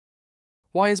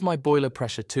Why is my boiler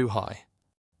pressure too high?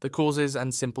 The causes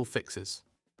and simple fixes.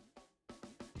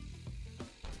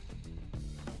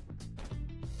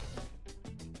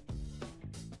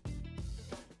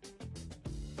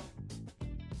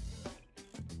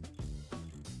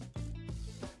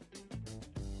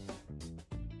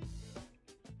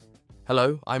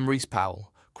 Hello, I'm Reese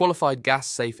Powell, qualified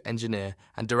gas-safe engineer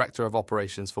and Director of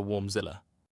Operations for Warmzilla.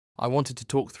 I wanted to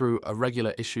talk through a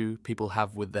regular issue people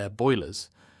have with their boilers,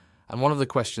 and one of the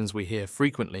questions we hear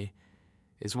frequently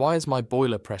is, why is my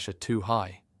boiler pressure too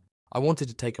high? I wanted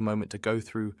to take a moment to go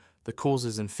through the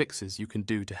causes and fixes you can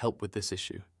do to help with this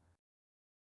issue.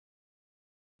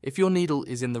 If your needle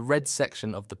is in the red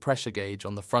section of the pressure gauge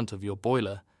on the front of your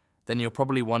boiler, then you're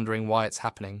probably wondering why it's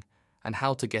happening and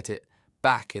how to get it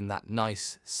back in that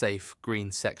nice, safe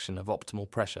green section of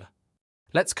optimal pressure.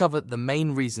 Let's cover the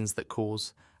main reasons that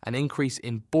cause an increase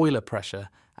in boiler pressure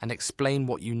and explain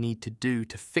what you need to do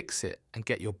to fix it and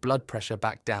get your blood pressure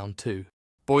back down too.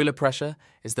 Boiler pressure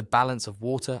is the balance of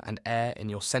water and air in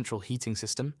your central heating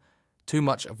system. Too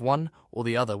much of one or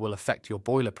the other will affect your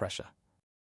boiler pressure.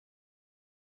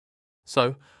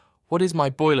 So, what is my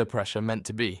boiler pressure meant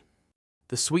to be?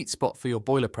 The sweet spot for your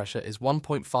boiler pressure is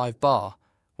 1.5 bar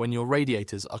when your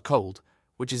radiators are cold,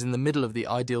 which is in the middle of the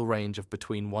ideal range of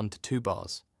between 1 to 2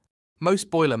 bars.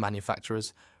 Most boiler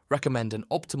manufacturers recommend an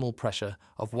optimal pressure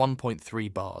of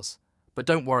 1.3 bars, but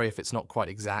don't worry if it's not quite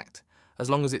exact. As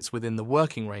long as it's within the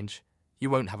working range, you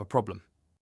won't have a problem.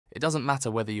 It doesn't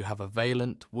matter whether you have a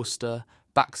Valent, Worcester,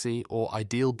 Baxi or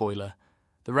Ideal boiler.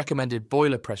 The recommended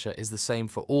boiler pressure is the same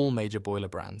for all major boiler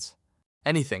brands.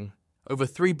 Anything over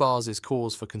 3 bars is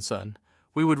cause for concern.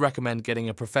 We would recommend getting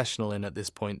a professional in at this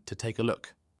point to take a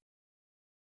look.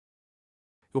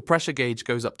 Your pressure gauge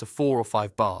goes up to 4 or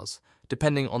 5 bars,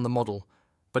 depending on the model,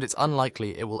 but it's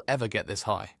unlikely it will ever get this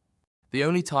high. The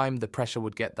only time the pressure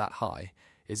would get that high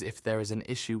is if there is an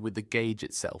issue with the gauge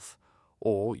itself,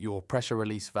 or your pressure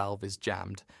release valve is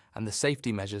jammed and the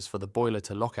safety measures for the boiler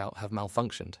to lock out have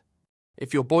malfunctioned.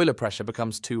 If your boiler pressure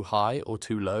becomes too high or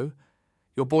too low,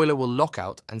 your boiler will lock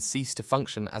out and cease to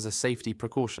function as a safety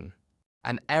precaution.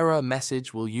 An error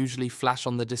message will usually flash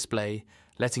on the display,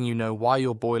 letting you know why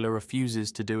your boiler refuses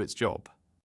to do its job.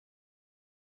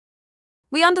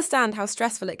 We understand how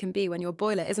stressful it can be when your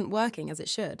boiler isn't working as it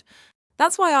should.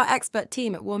 That's why our expert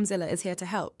team at Warmzilla is here to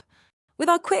help. With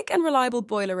our quick and reliable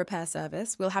boiler repair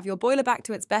service, we'll have your boiler back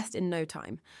to its best in no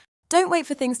time. Don't wait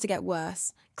for things to get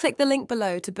worse. Click the link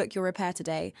below to book your repair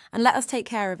today and let us take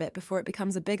care of it before it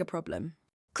becomes a bigger problem.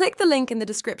 Click the link in the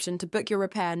description to book your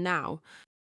repair now.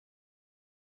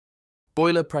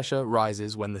 Boiler pressure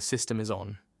rises when the system is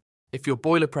on. If your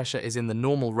boiler pressure is in the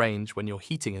normal range when your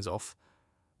heating is off,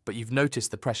 but you've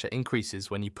noticed the pressure increases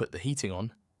when you put the heating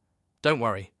on, don't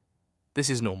worry, this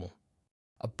is normal.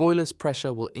 A boiler's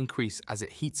pressure will increase as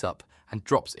it heats up and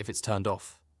drops if it's turned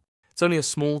off. It's only a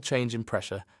small change in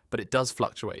pressure, but it does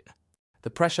fluctuate. The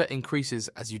pressure increases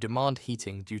as you demand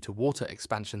heating due to water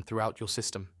expansion throughout your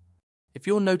system. If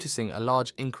you're noticing a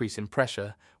large increase in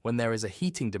pressure when there is a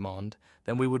heating demand,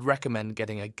 then we would recommend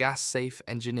getting a gas-safe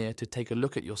engineer to take a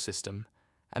look at your system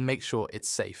and make sure it's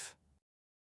safe.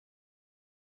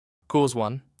 Cause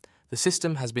 1. The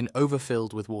system has been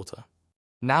overfilled with water.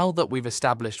 Now that we've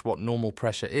established what normal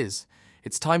pressure is,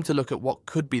 it's time to look at what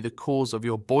could be the cause of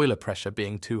your boiler pressure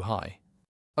being too high.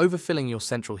 Overfilling your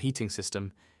central heating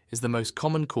system is the most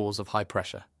common cause of high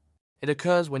pressure. It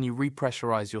occurs when you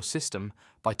repressurize your system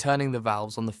by turning the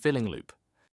valves on the filling loop.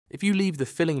 If you leave the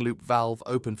filling loop valve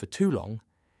open for too long,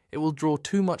 it will draw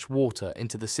too much water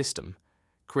into the system,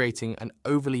 creating an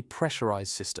overly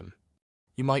pressurized system.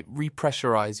 You might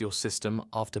repressurize your system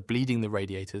after bleeding the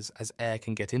radiators as air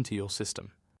can get into your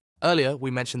system. Earlier,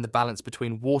 we mentioned the balance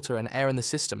between water and air in the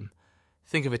system.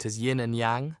 Think of it as yin and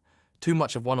yang, too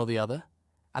much of one or the other,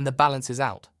 and the balance is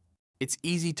out. It's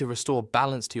easy to restore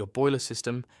balance to your boiler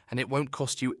system, and it won't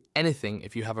cost you anything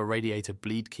if you have a radiator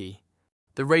bleed key.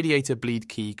 The radiator bleed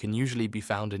key can usually be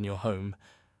found in your home,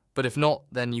 but if not,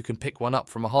 then you can pick one up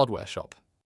from a hardware shop.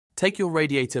 Take your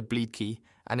radiator bleed key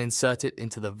and insert it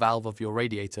into the valve of your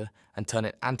radiator and turn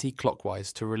it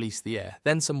anti-clockwise to release the air,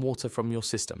 then some water from your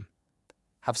system.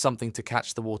 Have something to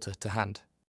catch the water to hand.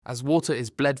 As water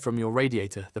is bled from your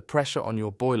radiator, the pressure on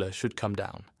your boiler should come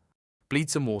down. Bleed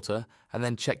some water and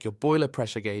then check your boiler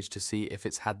pressure gauge to see if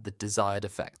it's had the desired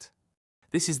effect.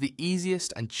 This is the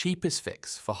easiest and cheapest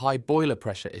fix for high boiler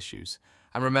pressure issues,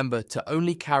 and remember to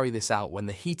only carry this out when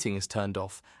the heating is turned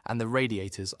off and the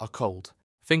radiators are cold.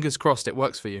 Fingers crossed it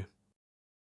works for you.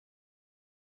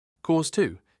 Cause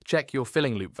 2. Check your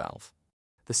filling loop valve.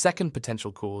 The second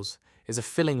potential cause is a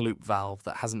filling loop valve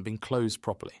that hasn't been closed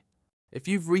properly. If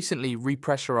you've recently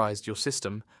repressurized your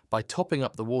system by topping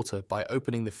up the water by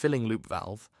opening the filling loop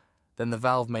valve, then the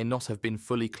valve may not have been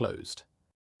fully closed.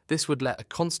 This would let a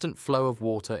constant flow of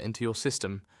water into your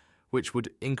system, which would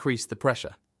increase the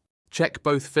pressure. Check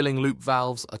both filling loop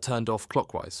valves are turned off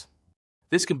clockwise.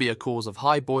 This can be a cause of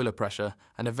high boiler pressure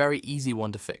and a very easy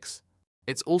one to fix.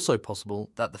 It's also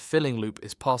possible that the filling loop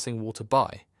is passing water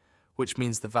by, which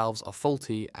means the valves are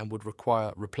faulty and would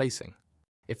require replacing.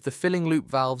 If the filling loop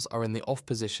valves are in the off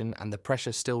position and the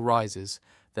pressure still rises,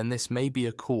 then this may be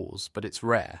a cause, but it's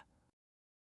rare.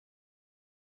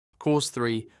 Cause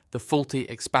 3. The faulty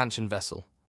expansion vessel.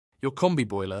 Your combi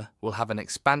boiler will have an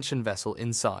expansion vessel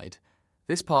inside.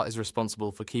 This part is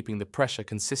responsible for keeping the pressure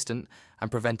consistent and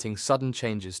preventing sudden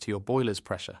changes to your boiler's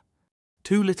pressure.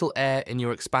 Too little air in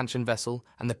your expansion vessel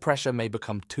and the pressure may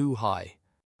become too high,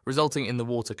 resulting in the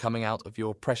water coming out of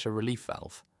your pressure relief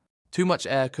valve. Too much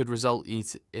air could result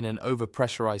in an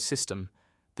overpressurized system.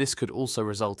 This could also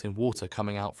result in water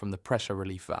coming out from the pressure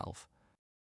relief valve.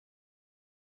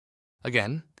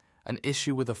 Again, an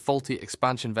issue with a faulty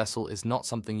expansion vessel is not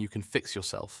something you can fix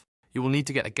yourself. You will need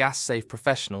to get a gas-safe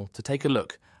professional to take a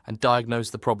look and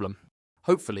diagnose the problem.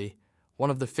 Hopefully, one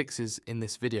of the fixes in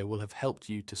this video will have helped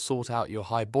you to sort out your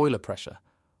high boiler pressure,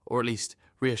 or at least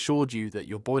reassured you that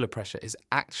your boiler pressure is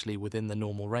actually within the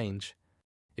normal range.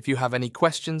 If you have any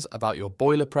questions about your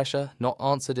boiler pressure not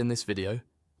answered in this video,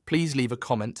 please leave a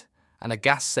comment and a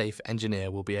gas-safe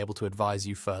engineer will be able to advise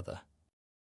you further.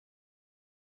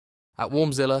 At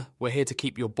Warmzilla, we're here to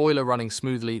keep your boiler running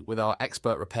smoothly with our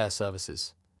expert repair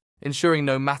services, ensuring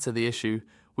no matter the issue,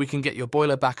 we can get your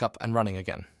boiler back up and running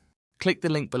again. Click the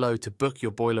link below to book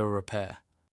your boiler repair.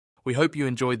 We hope you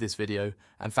enjoyed this video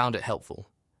and found it helpful.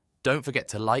 Don't forget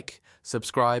to like,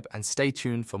 subscribe and stay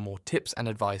tuned for more tips and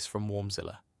advice from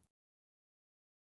Warmzilla.